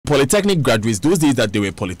polytechnic graduates, those days that they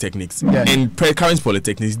were polytechnics and current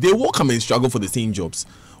polytechnics, they will come and struggle for the same jobs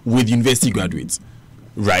with university graduates,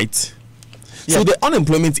 right? So the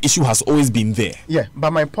unemployment issue has always been there. Yeah,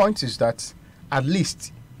 but my point is that at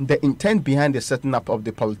least the intent behind the setting up of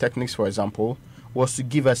the polytechnics, for example, was to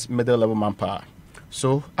give us middle-level manpower.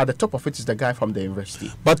 So at the top of it is the guy from the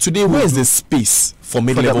university. But today, where is the space for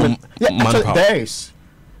middle-level manpower? Actually, there is.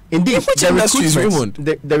 Indeed,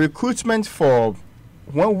 the recruitment for,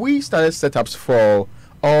 when we started setups for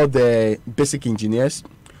all the basic engineers,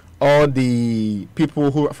 all the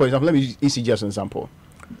people who, for example, let me use ECG as an example.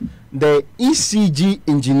 The ECG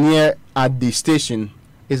engineer at the station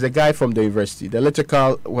is the guy from the university, the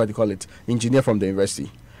electrical, what do you call it, engineer from the university.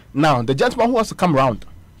 Now, the gentleman who has to come around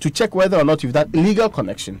to check whether or not you've that illegal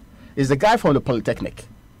connection is the guy from the polytechnic.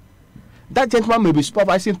 That gentleman may be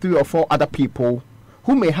supervising 3 or 4 other people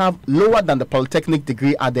who may have lower than the polytechnic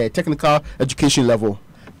degree at the technical education level.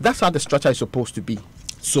 That's how the structure is supposed to be.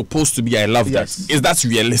 I love that. Is that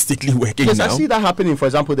realistically working now? Yes, I see that happening. For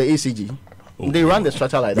example, the ECG. They run the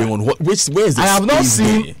structure like that. Where is I have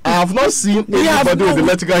not seen anybody with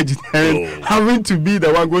electrical engineering having to be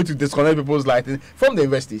the one going to disconnect people's lighting from the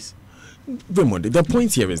universities. Raymond, the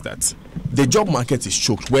point here is that the job market is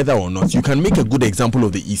choked, whether or not. You can make a good example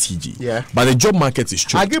of the ECG, but the job market is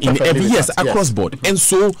choked in every across board. And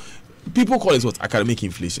so people call it what? Academic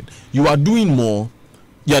inflation. You are doing more.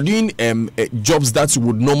 You are doing jobs that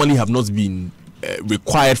would normally have not been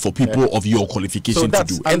required for people of your qualification to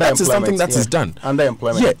do, and that is something that is done.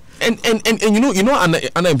 Underemployment, and you know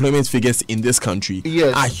unemployment figures in this country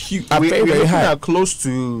are huge, are very high. Are close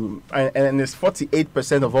to, and it's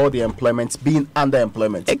 48% of all the employment being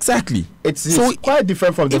underemployment. Exactly. It's quite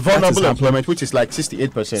different from the vulnerable employment, which is like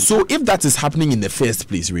 68%. So if that is happening in the first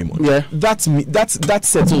place, Raymond, that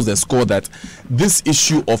settles the score that this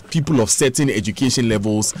issue of people of certain education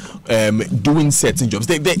levels doing certain jobs.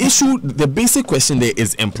 The issue, the basic question there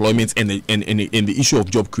is employment and the issue of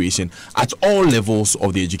job creation at all levels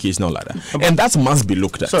of the educational ladder, and that must be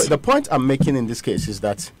looked at. So the point I'm making in this case is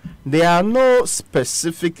that there are no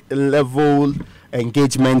specific level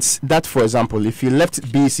engagements that, for example, if you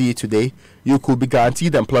left B.E.C.E today, you could be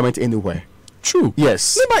guaranteed employment anywhere. True.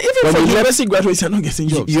 Yes. No, but even for university graduates, you're not getting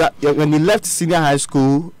jobs. When you left senior high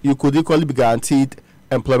school, you could equally be guaranteed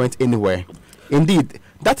employment anywhere. Indeed,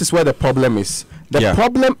 that is where the problem is. The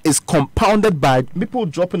problem is compounded by people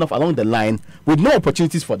dropping off along the line with no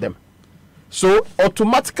opportunities for them. So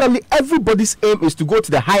automatically, everybody's aim is to go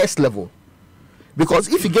to the highest level. Because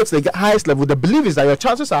if you get to the highest level, the belief is that your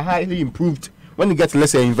chances are highly improved when you get to,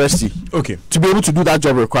 let's say, university. Okay. To be able to do that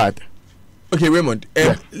job required. Okay, Raymond.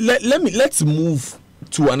 Let's move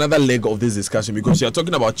to another leg of this discussion, because you're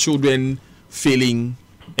talking about children failing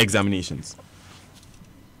examinations.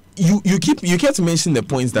 You kept mentioning the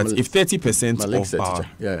points that if 30% of our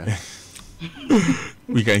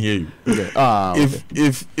we can hear you. Okay.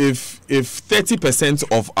 If 30%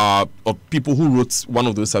 of people who wrote one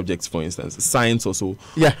of those subjects, for instance, science or so,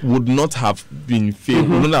 would not have been failed,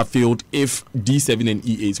 would not have failed if D7 and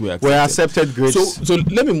E8 were accepted grades. So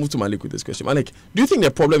let me move to Malik with this question. Malik, do you think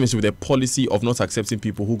the problem is with the policy of not accepting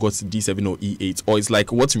people who got D7 or E8, or it's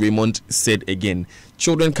like what Raymond said again,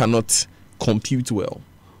 children cannot compute well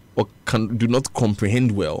or do not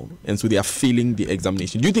comprehend well, and so they are failing the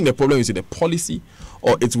examination? Do you think the problem is with the policy,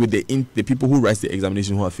 or it's with the people who write the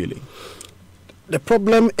examination who are failing? The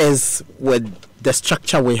problem is with the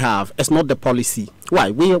structure we have. It's not the policy.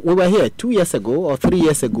 Why? We were here 2 years ago or 3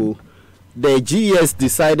 years ago. The GES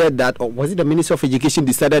decided that, or was it the Ministry of Education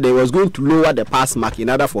decided they was going to lower the pass mark in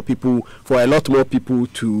order for a lot more people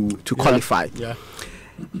to qualify. Yeah.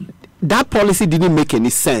 That policy didn't make any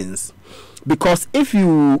sense. Because if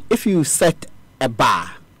you set a bar,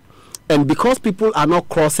 and because people are not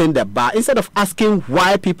crossing the bar, instead of asking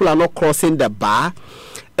why people are not crossing the bar,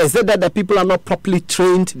 is it that the people are not properly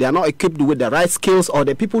trained, they are not equipped with the right skills, or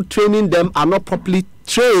the people training them are not properly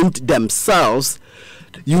trained themselves,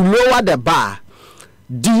 you lower the bar.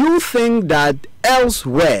 Do you think that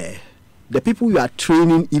elsewhere, the people you are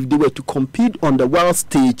training, if they were to compete on the world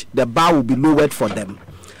stage, the bar will be lowered for them?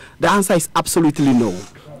 The answer is absolutely no.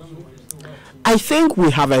 I think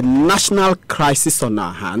we have a national crisis on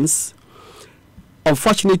our hands.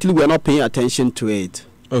 Unfortunately, we are not paying attention to it.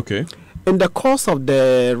 Okay. In the course of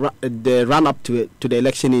the run-up to the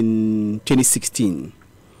election in 2016,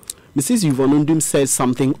 Mrs. Yvonne said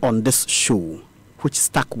something on this show which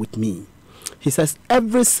stuck with me. He says,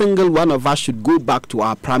 every single one of us should go back to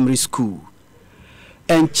our primary school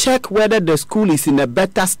and check whether the school is in a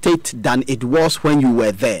better state than it was when you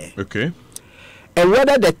were there. Okay. And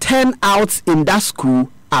whether the turnouts in that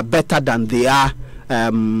school are better than they are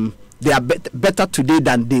they are better today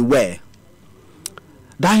than they were.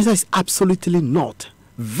 The answer is absolutely not.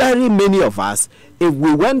 Very many of us, if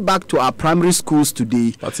we went back to our primary schools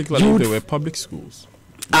today, particularly if they were public schools,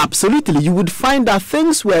 absolutely, you would find that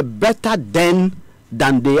things were better then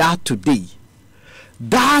than they are today.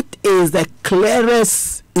 That is the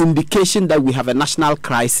clearest indication that we have a national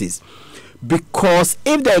crisis. Because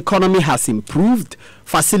if the economy has improved,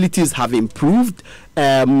 facilities have improved,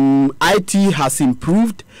 IT has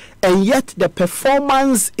improved, and yet the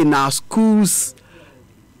performance in our schools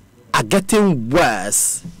are getting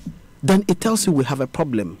worse, then it tells you we have a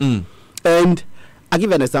problem. And I'll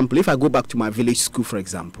give an example. If I go back to my village school, for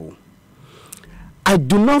example, I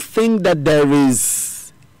do not think that there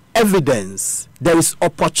is evidence, there is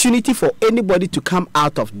opportunity for anybody to come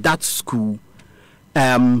out of that school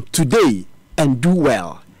today and do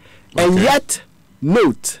well. Okay. And yet,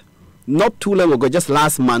 note, not too long ago, just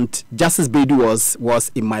last month, Justice B.E.C.E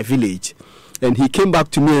was in my village, and he came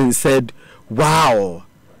back to me and said, wow,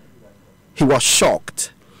 he was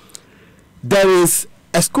shocked. There is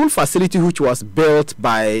a school facility which was built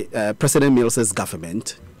by President Mills's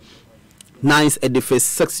government. Nice edifice,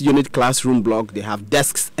 6-unit classroom block. They have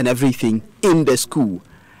desks and everything in the school.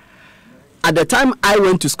 At the time I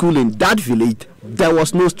went to school in that village, there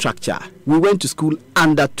was no structure. We went to school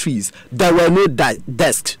under trees. There were no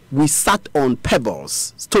desks. We sat on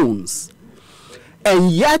pebbles, stones.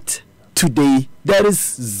 And yet, today, there is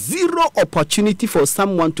zero opportunity for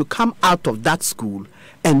someone to come out of that school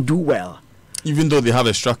and do well. Even though they have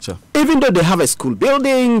a structure? Even though they have a school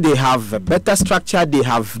building, they have a better structure, they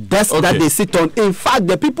have desks that they sit on. In fact,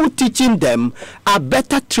 the people teaching them are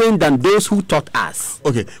better trained than those who taught us.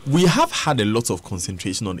 Okay, we have had a lot of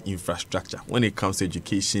concentration on infrastructure when it comes to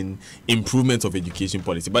education, improvement of education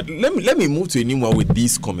policy. But let me move to a new one with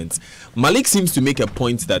these comments. Malik seems to make a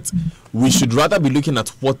point that we should rather be looking at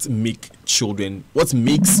what makes children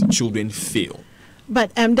fail.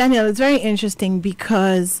 But Daniel, it's very interesting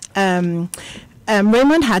because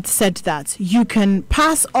Raymond had said that you can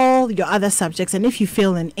pass all your other subjects, and if you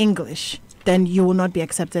fail in English, then you will not be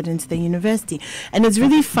accepted into the university. And it's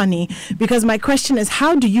really funny because my question is,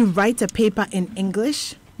 how do you write a paper in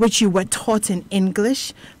English, which you were taught in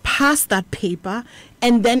English, pass that paper,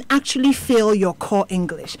 and then actually fail your core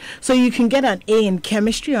English? So you can get an A in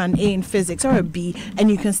chemistry or an A in physics or a B, and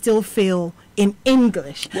you can still fail in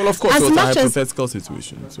English. Well, of course, it's a hypothetical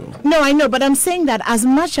situation. So. No, I know, but I'm saying that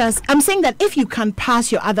if you can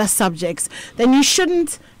pass your other subjects, then you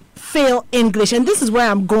shouldn't fail English. And this is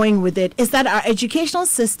where I'm going with it, is that our educational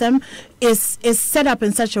system is set up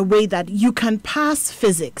in such a way that you can pass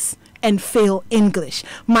physics and fail English.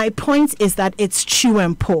 My point is that it's chew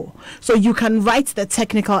and pull. So you can write the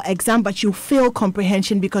technical exam, but you fail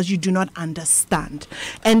comprehension because you do not understand.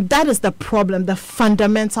 And that is the problem, the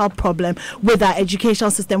fundamental problem with our educational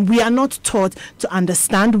system. We are not taught to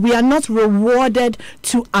understand. We are not rewarded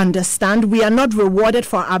to understand. We are not rewarded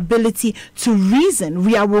for our ability to reason.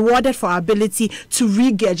 We are rewarded for our ability to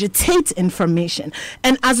regurgitate information.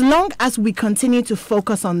 And as long as we continue to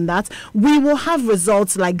focus on that, we will have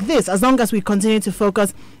results like this. As long as we continue to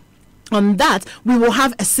focus on that, we will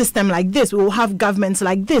have a system like this. We will have governments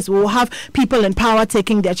like this. We will have people in power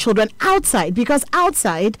taking their children outside, because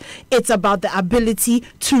outside it's about the ability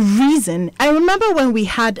to reason. I remember when we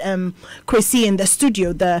had Kwesi in the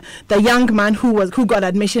studio, the young man who got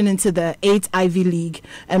admission into the 8 Ivy League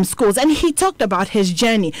schools, and he talked about his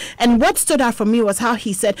journey. And what stood out for me was how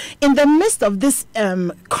he said, in the midst of this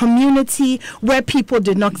community where people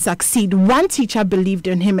did not succeed, one teacher believed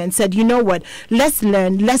in him and said, you know what, let's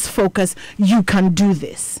learn, let's focus. You can do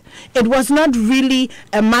this. It was not really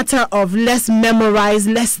a matter of let's memorize,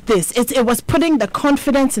 let's this. It was putting the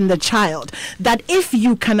confidence in the child that if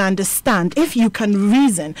you can understand, if you can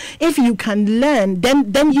reason, if you can learn,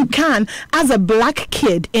 then you can, as a black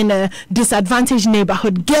kid in a disadvantaged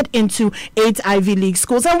neighborhood, get into 8 Ivy League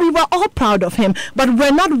schools. And we were all proud of him, but we're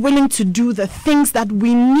not willing to do the things that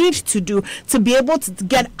we need to do to be able to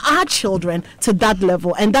get our children to that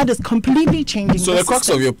level. And that is completely changing. So the crux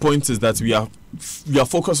of your point is that we are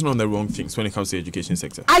focusing on the wrong things when it comes to the education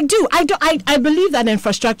sector. I believe that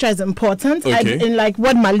infrastructure is important. Okay. In like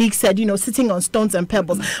what Malik said, sitting on stones and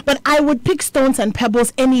pebbles. But I would pick stones and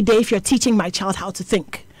pebbles any day if you're teaching my child how to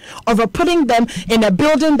think. Over putting them in a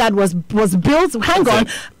building that was built.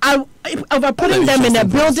 Over putting them in a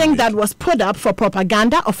building that was put up for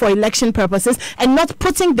propaganda or for election purposes, and not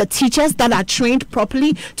putting the teachers that are trained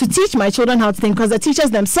properly to teach my children how to think, because the teachers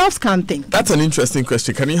themselves can't think. That's an interesting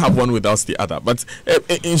question. Can you have one without the other? But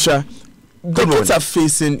Insha, the kids are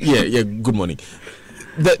facing. Good morning.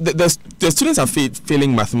 The students are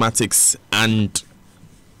failing mathematics and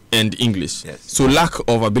and English. Yes. So lack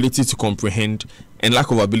of ability to comprehend and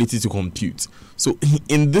lack of ability to compute. So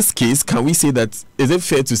in this case, can we say that, is it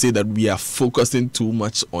fair to say that we are focusing too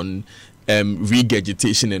much on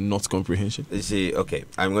regurgitation and not comprehension? You see, okay,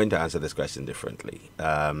 I'm going to answer this question differently.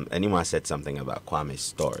 Anyone said something about Kwame's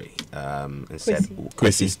story, and said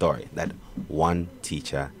Kwesi's story, that one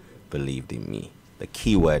teacher believed in me. The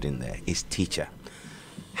key word in there is teacher.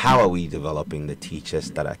 How are we developing the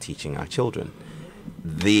teachers that are teaching our children?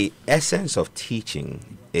 The essence of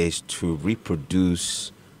teaching is to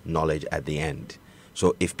reproduce knowledge at the end.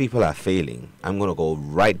 So if people are failing, I'm going to go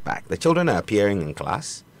right back. The children are appearing in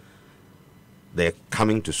class. They're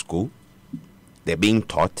coming to school. They're being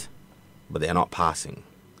taught, but they're not passing.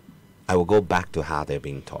 I will go back to how they're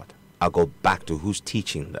being taught. I'll go back to who's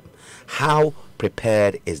teaching them. How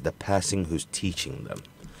prepared is the person who's teaching them?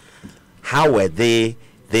 How were they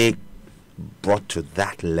brought to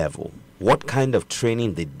that level? What kind of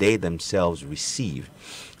training did they themselves receive?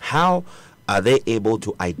 How are they able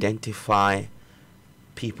to identify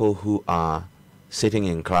people who are sitting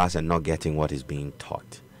in class and not getting what is being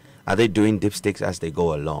taught? Are they doing dipsticks as they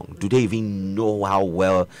go along? Do they even know how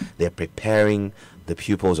well they're preparing the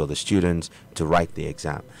pupils or the students to write the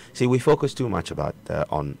exam? See, we focus too much about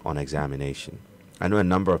on examination. I know a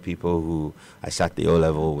number of people who I sat the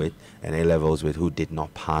O-level with and A-levels with who did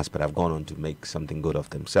not pass but have gone on to make something good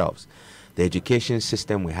of themselves. The education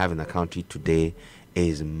system we have in the country today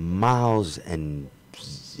is miles and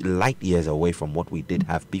light years away from what we did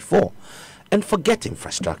have before. And forget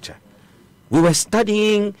infrastructure. We were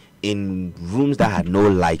studying in rooms that had no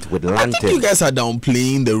light with lanterns. I think you guys are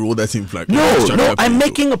downplaying the role that infrastructure. No, I'm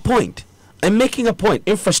making a point.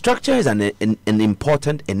 Infrastructure is an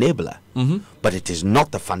important enabler, but it is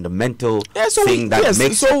not the fundamental thing that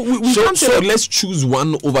makes. So we can't say let's choose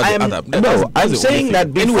one over the other. No, I'm saying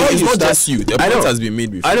that before it's not just you. The point has been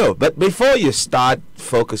made before. I know, but before you start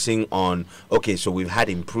focusing on, okay, so we've had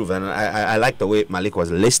improvement. And I like the way Malik was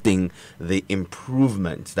listing the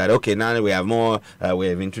improvements. That okay, now we have more. We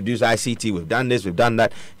have introduced ICT. We've done this. We've done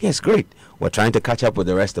that. Yes, great. We're trying to catch up with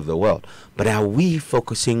the rest of the world. But are we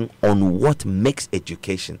focusing on what makes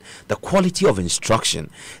education, the quality of instruction,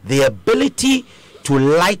 the ability to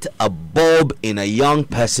light a bulb in a young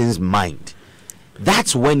person's mind?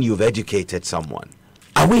 That's when you've educated someone.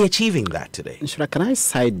 Are we achieving that today? Shura, can I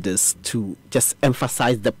cite this to just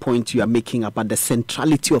emphasize the point you are making about the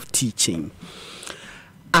centrality of teaching?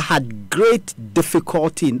 I had great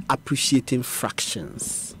difficulty in appreciating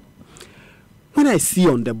fractions. When I see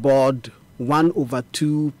on the board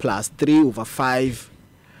 1/2 plus 3/5,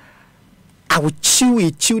 I would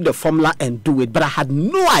chew the formula and do it, but I had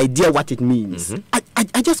no idea what it means.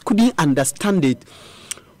 I just couldn't understand it.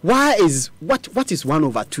 What is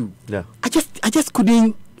 1/2? Yeah. I just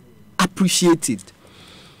couldn't appreciate it.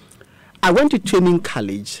 I went to training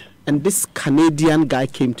college, and this Canadian guy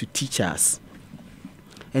came to teach us,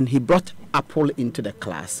 and he brought apple into the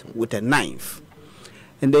class with a knife.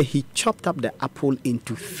 And then he chopped up the apple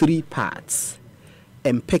into 3 parts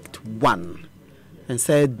and picked one and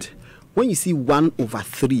said, when you see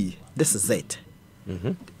 1/3, this is it.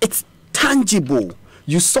 It's tangible.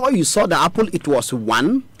 You saw the apple, it was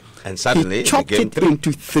 1. And suddenly he chopped it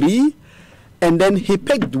into 3, and then he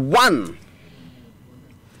picked 1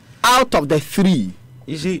 out of the 3.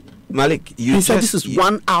 You see, Malik, he said this is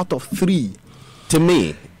 1 out of 3. To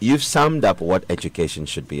me, you've summed up what education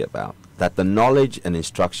should be about. That the knowledge and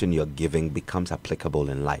instruction you're giving becomes applicable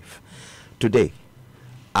in life. Today,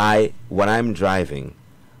 when I'm driving,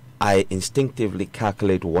 I instinctively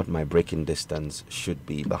calculate what my braking distance should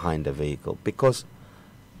be behind a vehicle, because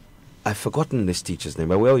I've forgotten this teacher's name,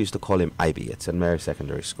 but we all used to call him IB at St. Mary's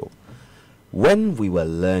Secondary School. When we were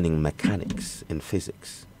learning mechanics in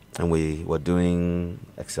physics, and we were doing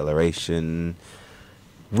acceleration,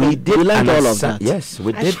 we learned all of that. Yes,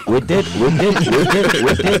 we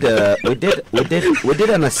did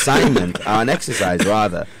an assignment, an exercise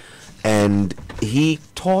rather, and he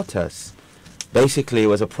taught us. Basically, it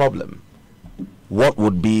was a problem. What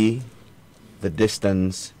would be the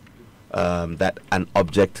distance that an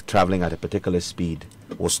object traveling at a particular speed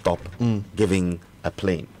will stop giving a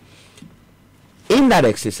plane? In that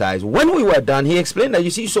exercise, when we were done, he explained that, you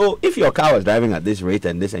see, so if your car was driving at this rate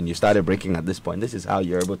and you started braking at this point, this is how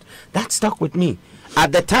you're able to. That stuck with me.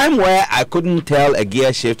 At the time where I couldn't tell a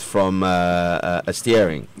gear shift from a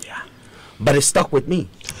steering. Yeah. But it stuck with me.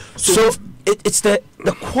 So it's the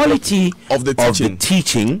quality of the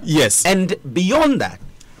teaching. Yes. And beyond that,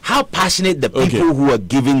 how passionate the people who are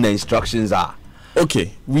giving the instructions are.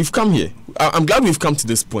 Okay, we've come here. I'm glad we've come to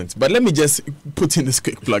this point, but let me just put in this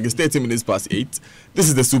quick plug. It's 30 minutes past 8. This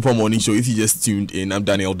is the Super Morning Show. If you just tuned in, I'm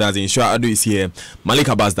Daniel Dazin. Shua Ado is here. Malik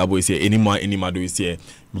Abbas Dabo is here. Enimado is here.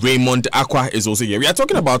 Raymond Aqua is also here. We are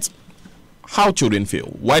talking about how children fail.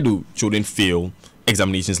 Why do children fail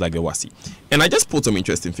examinations like the WASSCE? And I just put some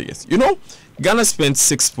interesting figures. You know, Ghana spent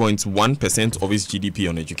 6.1% of its GDP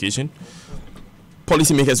on education.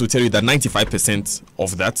 Policymakers will tell you that 95%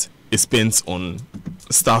 of that is spent on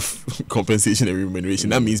staff compensation and remuneration.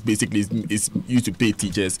 That means basically it's used to pay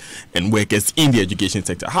teachers and workers in the education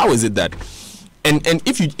sector. How is it that? And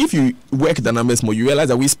if you work the numbers more, you realize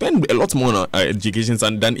that we spend a lot more on our education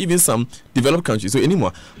than even some developed countries. So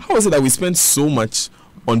anymore, how is it that we spend so much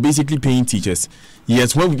on basically paying teachers?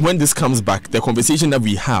 Yes, when this comes back, the conversation that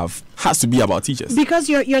we have has to be about teachers. Because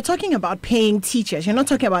you're talking about paying teachers. You're not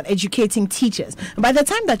talking about educating teachers. By the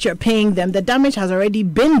time that you're paying them, the damage has already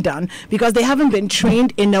been done because they haven't been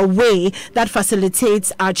trained in a way that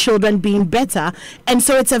facilitates our children being better. And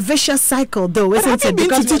so it's a vicious cycle, though, isn't it? Have you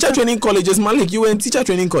been to teacher training colleges, Malik? You were in teacher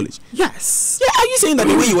training college. Yes. Yeah. Are you saying that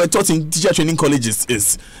the way you were taught in teacher training colleges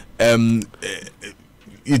is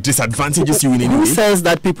it disadvantages you in any way? Who says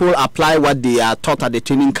that people apply what they are taught at the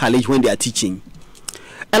training college when they are teaching?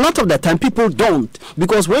 A lot of the time people don't,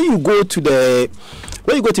 because when you go to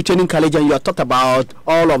training college and you are taught about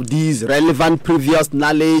all of these relevant previous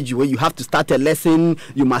knowledge, where you have to start a lesson,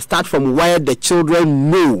 you must start from where the children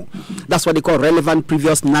know. That's what they call relevant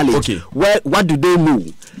previous knowledge. Okay. What do they know?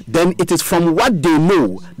 Then it is from what they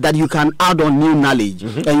know that you can add on new knowledge.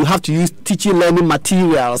 And you have to use teaching learning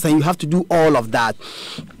materials, and you have to do all of that.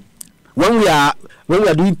 When we are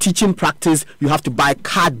doing teaching practice, you have to buy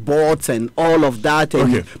cardboards and all of that,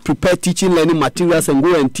 and prepare teaching learning materials and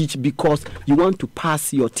go and teach because you want to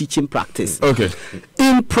pass your teaching practice. Okay.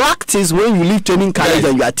 In practice, when you leave training college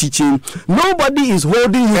and you are teaching, nobody is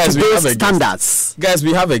holding you to those standards. Guys,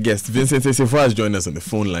 we have a guest. Vincent Sefa has joined us on the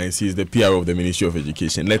phone lines. He's the PR of the Ministry of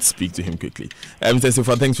Education. Let's speak to him quickly. Mr.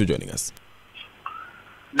 Sefa, thanks for joining us.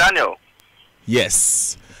 Daniel.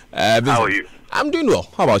 Yes. How are you? I'm doing well.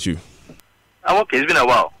 How about you? I'm okay. It's been a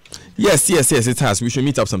while. Yes, it has. We should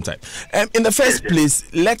meet up sometime. In the first place,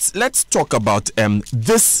 let's talk about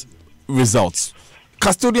this results.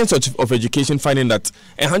 Custodians of education finding that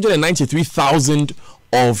 193,000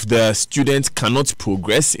 of the students cannot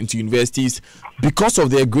progress into universities because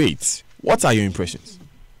of their grades. What are your impressions?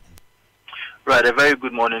 Right. A very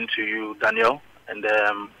good morning to you, Daniel, and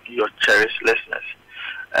your cherished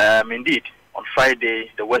listeners. Indeed, on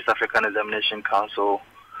Friday, the West African Examination Council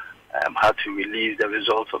had to release the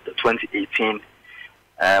results of the 2018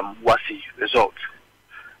 WASSCE results.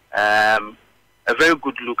 A very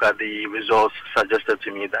good look at the results suggested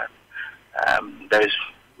to me that there is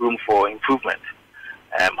room for improvement.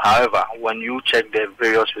 However, when you check the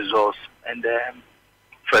various results, and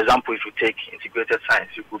for example, if you take integrated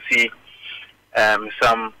science, you could see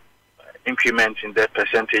some increment in the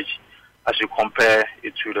percentage as you compare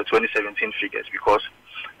it to the 2017 figures, because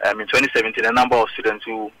in 2017, the number of students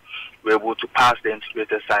who were able to pass the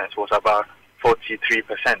integrated science was about 43%.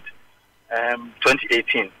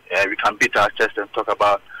 2018, we can beat our chest and talk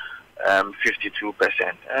about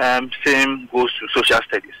 52%. Same goes to social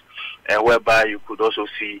studies, whereby you could also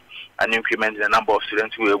see an increment in the number of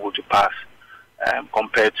students who were able to pass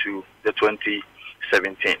compared to the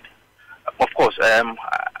 2017. Of course,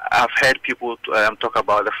 I've heard people talk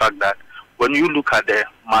about the fact that when you look at the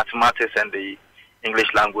mathematics and the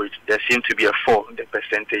English language, there seems to be a fall in the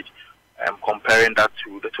percentage comparing that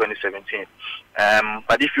to the 2017.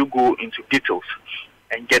 But if you go into details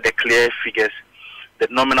and get the clear figures, the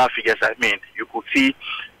nominal figures I mean, you could see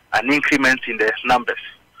an increment in the numbers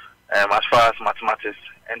as far as mathematics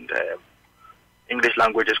and English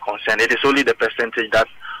language is concerned. It is only the percentage that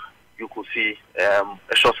you could see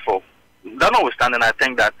a shortfall. That notwithstanding, I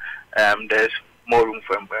think that there's more room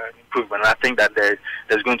for improvement. I think that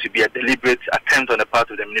there's going to be a deliberate attempt on the part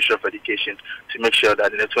of the Ministry of Education to make sure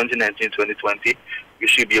that in the 2019-2020, we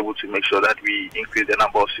should be able to make sure that we increase the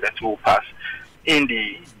number of students who will pass in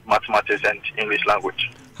the mathematics and English language.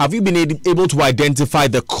 Have you been able to identify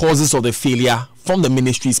the causes of the failure from the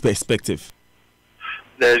ministry's perspective?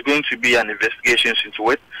 There's going to be an investigation into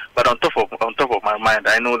it, but on top of my mind,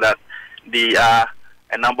 I know that there are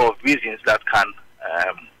a number of reasons that can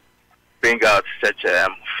bring out such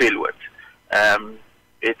failures.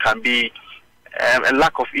 It can be a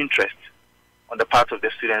lack of interest on the part of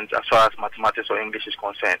the students as far as mathematics or English is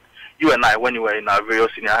concerned. You and I, when you were in our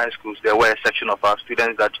various senior high schools, there were a section of our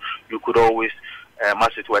students that you could always,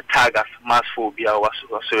 as it were, tag as math phobia or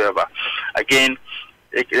whatsoever. Again,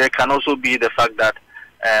 it can also be the fact that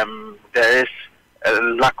there is a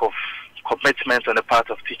lack of commitment on the part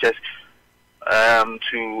of teachers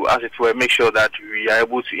to, as it were, make sure that we are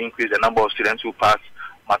able to increase the number of students who pass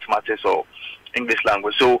mathematics or English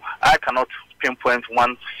language. So I cannot pinpoint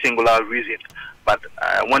one singular reason, but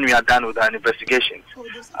when we are done with our investigations,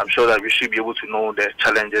 I'm sure that we should be able to know the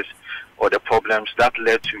challenges or the problems that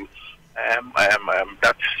led to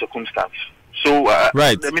that circumstance. So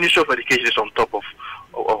the Ministry of Education is on top of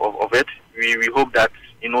it. We hope that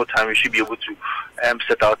in no time we should be able to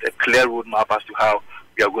set out a clear roadmap as to how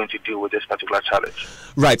we are going to deal with this particular challenge.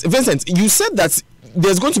 Right. Vincent, you said that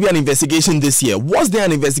there's going to be an investigation this year. Was there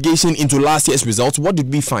an investigation into last year's results? What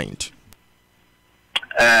did we find?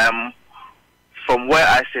 From where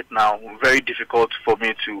I sit now, very difficult for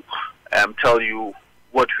me to tell you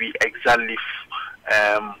what we exactly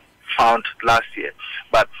found last year.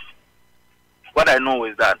 But what I know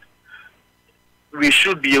is that we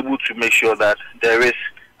should be able to make sure that there is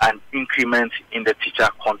an increment in the teacher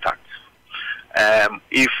contact.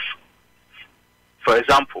 If, for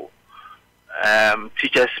example,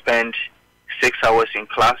 teachers spend 6 hours in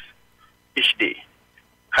class each day,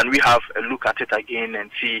 can we have a look at it again and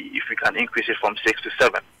see if we can increase it from 6 to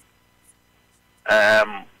 7?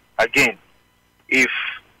 Again, if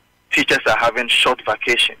teachers are having short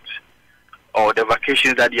vacations or the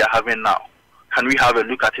vacations that they are having now, can we have a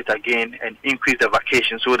look at it again and increase the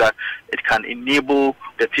vacation so that it can enable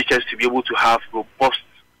the teachers to be able to have robust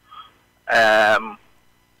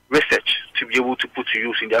research to be able to put to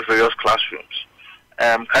use in their various classrooms?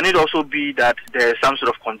 Can it also be that there is some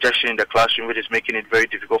sort of congestion in the classroom which is making it very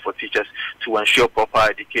difficult for teachers to ensure proper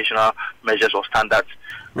educational measures or standards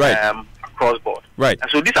across board? Right. And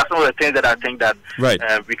so these are some of the things that I think that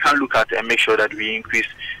we can look at and make sure that we increase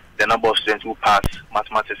the number of students who pass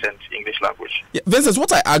mathematics and English language. Yeah, Vincent,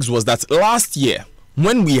 what I asked was that last year,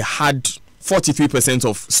 when we had 43%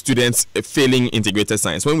 of students failing integrated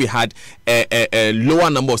science, when we had a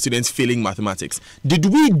lower number of students failing mathematics, did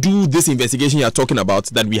we do this investigation you're talking about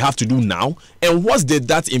that we have to do now? And what did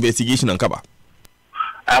that investigation uncover?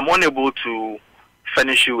 I'm unable to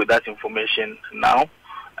furnish you with that information now.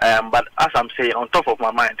 But as I'm saying, on top of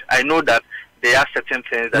my mind, I know that there are certain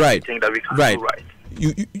things that we think that we can do right.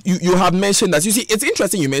 You have mentioned that. You see, it's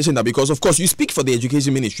interesting you mentioned that because, of course, you speak for the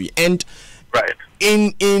Education Ministry. And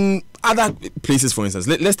in other places, for instance,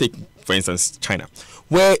 let's take, for instance, China,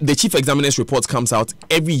 where the chief examiner's report comes out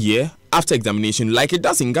every year after examination, like it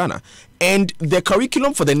does in Ghana. And the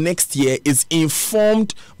curriculum for the next year is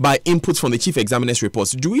informed by inputs from the chief examiner's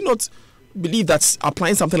reports. Do we not believe that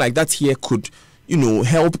applying something like that here could,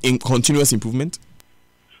 help in continuous improvement?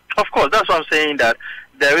 Of course, that's what I'm saying, that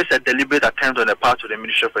there is a deliberate attempt on the part of the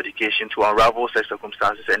Ministry of Education to unravel such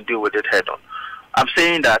circumstances and deal with it head on. I'm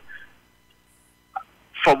saying that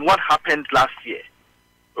from what happened last year,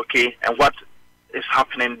 and what is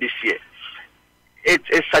happening this year, it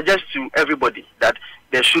suggests to everybody that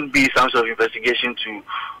there should be some sort of investigation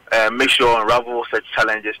to make sure unravel such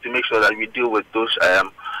challenges, to make sure that we deal with those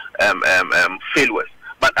failures.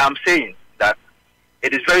 But I'm saying that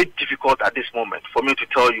it is very difficult at this moment for me to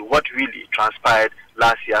tell you what really transpired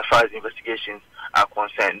last year as far as investigations are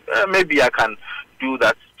concerned. Maybe I can do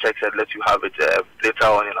that checks and let you have it later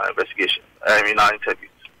on in our investigation, in our interviews.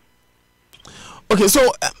 Okay,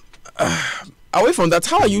 so away from that,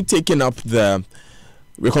 how are you taking up the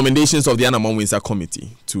recommendations of the Anamon-Windsor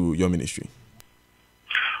Committee to your ministry?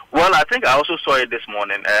 Well, I think I also saw it this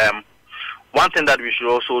morning. One thing that we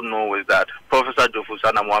should also know is that Professor Jofus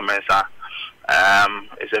Anamon-Mensah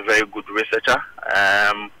is a very good researcher.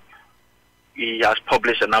 He has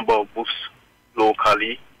published a number of books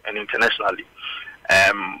locally and internationally.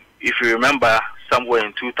 If you remember, somewhere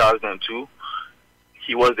in 2002,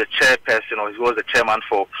 he was the chairperson, or he was the chairman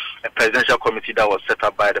for a presidential committee that was set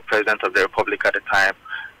up by the President of the Republic at the time.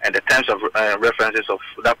 And the terms of references of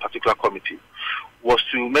that particular committee was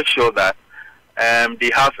to make sure that they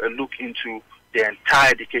have a look into the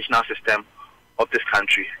entire educational system of this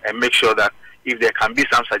country and make sure that if there can be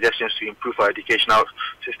some suggestions to improve our educational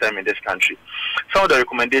system in this country. Some of the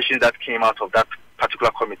recommendations that came out of that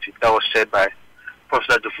particular committee that was shared by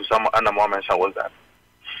Professor Jofus Anamon-Mensah was that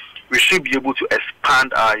we should be able to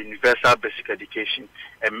expand our universal basic education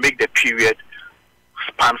and make the period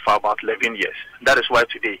span for about 11 years. That is why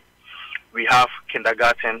today we have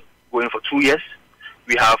kindergarten going for 2 years,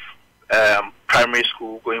 we have primary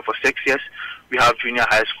school going for 6 years, we have junior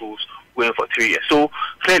high schools going for 3 years. So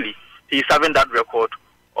clearly, he's having that record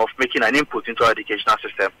of making an input into our educational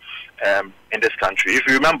system in this country. If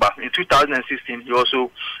you remember, in 2016, he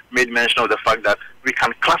also made mention of the fact that we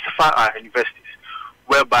can classify our universities,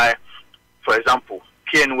 whereby, for example,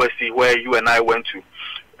 KNUST, where you and I went to,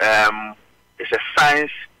 is a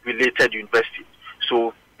science-related university.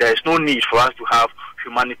 So there is no need for us to have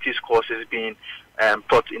humanities courses being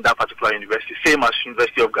taught in that particular university. Same as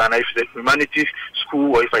University of Ghana, if it's a humanities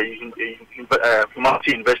school or if a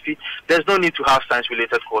humanity university, there's no need to have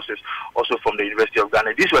science-related courses also from the University of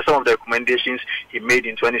Ghana. These were some of the recommendations he made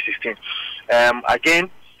in 2016. Again,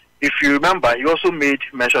 if you remember, he also made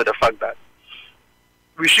mention of the fact that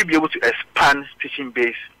we should be able to expand teaching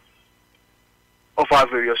base of our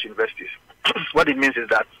various universities. What it means is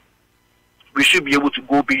that we should be able to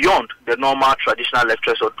go beyond the normal traditional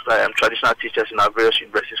lecturers or traditional teachers in our various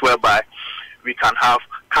universities, whereby we can have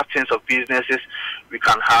captains of businesses, we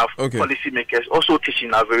can have policymakers also teaching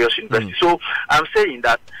in our various universities. So I'm saying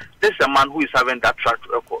that this is a man who is having that track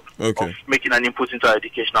record of making an input into our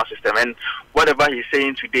educational system. And whatever he's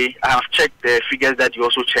saying today, I have checked the figures that you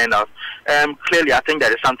also churned out. Clearly, I think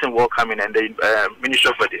there is something welcoming, and the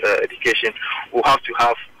Ministry of Education will have to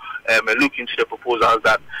have a look into the proposals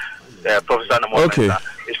that Professor Namor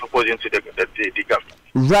is proposing to the government.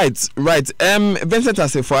 Right. Vincent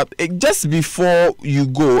Asefua, just before you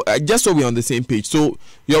go, just so we're on the same page, so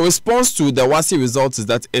your response to the WASSCE results is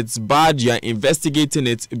that it's bad, you're investigating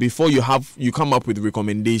it before you come up with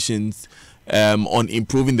recommendations on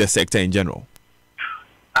improving the sector in general.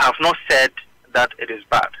 I have not said that it is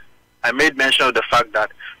bad. I made mention of the fact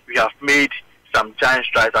that we have made some giant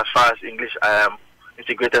strides as far as English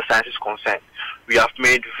integrated science is concerned. We have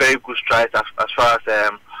made very good strides as far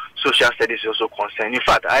as social studies is also concerned. In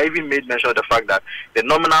fact, I even made mention of the fact that the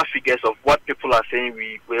nominal figures of what people are saying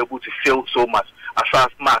we were able to fail so much as far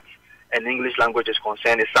as maths and English language is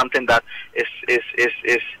concerned is something that is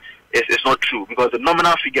not true, because the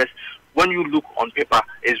nominal figures, when you look on paper,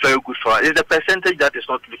 is very good for us. It's the percentage that is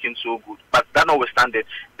not looking so good. But that notwithstanding,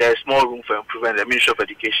 there is more room for improvement. The Ministry of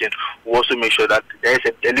Education will also make sure that there is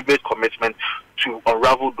a deliberate commitment to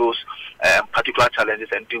unravel those particular challenges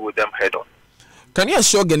and deal with them head on. Can you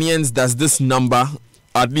assure Ghanaians that this number,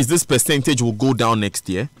 at least this percentage, will go down next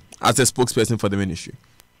year as a spokesperson for the ministry?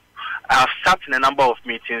 I have sat in a number of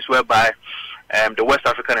meetings whereby the West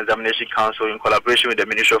African Examination Council, in collaboration with the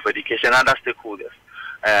Ministry of Education and other stakeholders,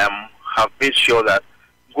 have made sure that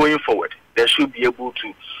going forward, they should be able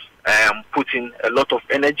to put in a lot of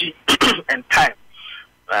energy and time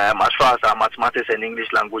as far as our mathematics and English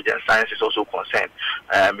language and science is also concerned,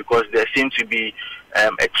 because there seems to be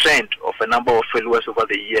a trend of a number of failures over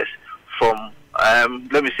the years from,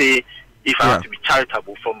 let me say, if I have to be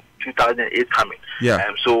charitable, from 2008 coming.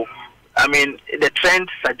 So, I mean, the trend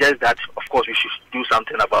suggests that, of course, we should do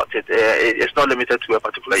something about it. It's not limited to a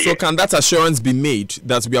particular year. So can that assurance be made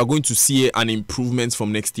that we are going to see an improvement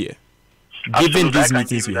from next year? Given these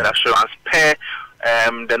meetings we have. That assurance per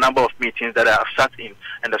the number of meetings that I have sat in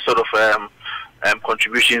and the sort of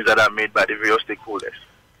contributions that are made by the various stakeholders.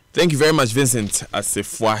 Thank you very much, Vincent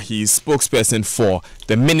Asefua. He is spokesperson for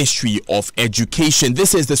the Ministry of Education.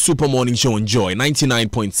 This is the Super Morning Show on Joy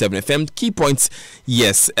 99.7 FM. Key points,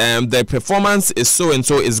 yes, the performance is so and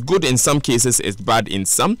so, is good in some cases, it's bad in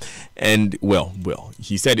some, and well,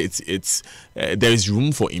 he said it's there is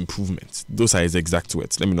room for improvement. Those are his exact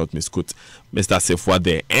words. Let me not misquote Mr. Asefua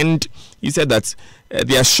there. And he said that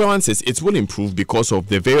the assurance is it will improve because of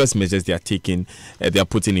the various measures they are taking, they are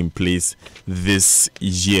putting in place this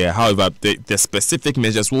year. However, the specific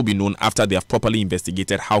measures will be known after they have properly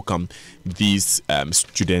investigated how come these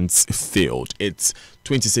students failed. It's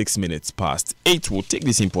 26 minutes past 8. We'll take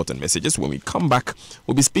these important messages. When we come back,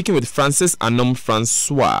 we'll be speaking with Francis Anom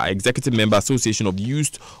Francois, Executive Member, Association of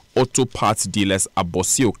Used Auto Parts Dealers,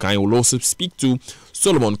 Abosio Kai. We'll also speak to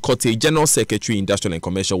Solomon Kote, General Secretary, Industrial and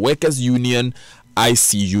Commercial Workers Union,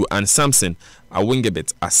 ICU, and Samson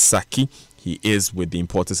Awingebet Asaki. He is with the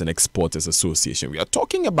Importers and Exporters Association. We are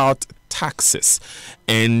talking about taxes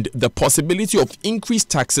and the possibility of increased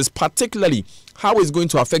taxes, particularly how it's going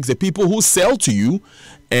to affect the people who sell to you,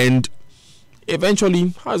 and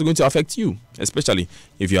eventually how it's going to affect you, especially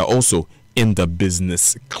if you are also in the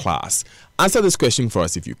business class. Answer this question for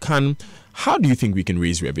us if you can. How do you think we can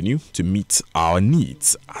raise revenue to meet our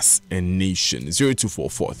needs as a nation?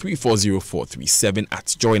 0244 340437 at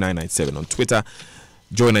Joy997 on Twitter,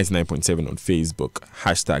 Joy99.7 on Facebook,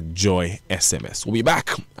 #JoySMS. We'll be back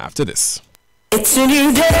after this. It's a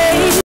new day.